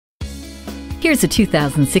Here's a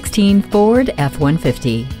 2016 Ford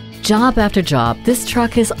F-150. Job after job, this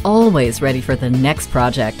truck is always ready for the next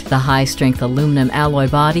project. The high-strength aluminum alloy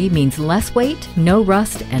body means less weight, no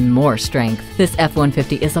rust, and more strength. This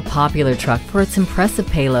F-150 is a popular truck for its impressive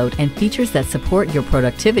payload and features that support your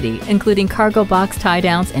productivity, including cargo box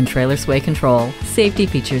tie-downs and trailer sway control. Safety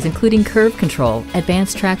features including curve control,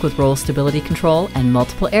 advanced track with roll stability control, and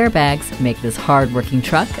multiple airbags make this hard-working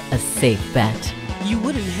truck a safe bet. You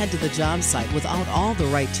wouldn't head to the job site without all the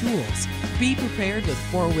right tools. Be prepared with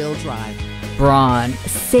four-wheel drive. Brawn,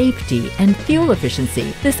 safety, and fuel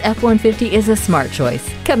efficiency. This F-150 is a smart choice.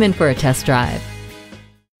 Come in for a test drive.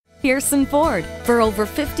 Pearson Ford. For over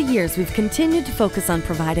 50 years, we've continued to focus on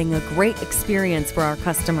providing a great experience for our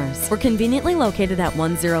customers. We're conveniently located at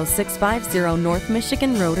 10650 North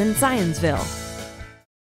Michigan Road in Zionsville.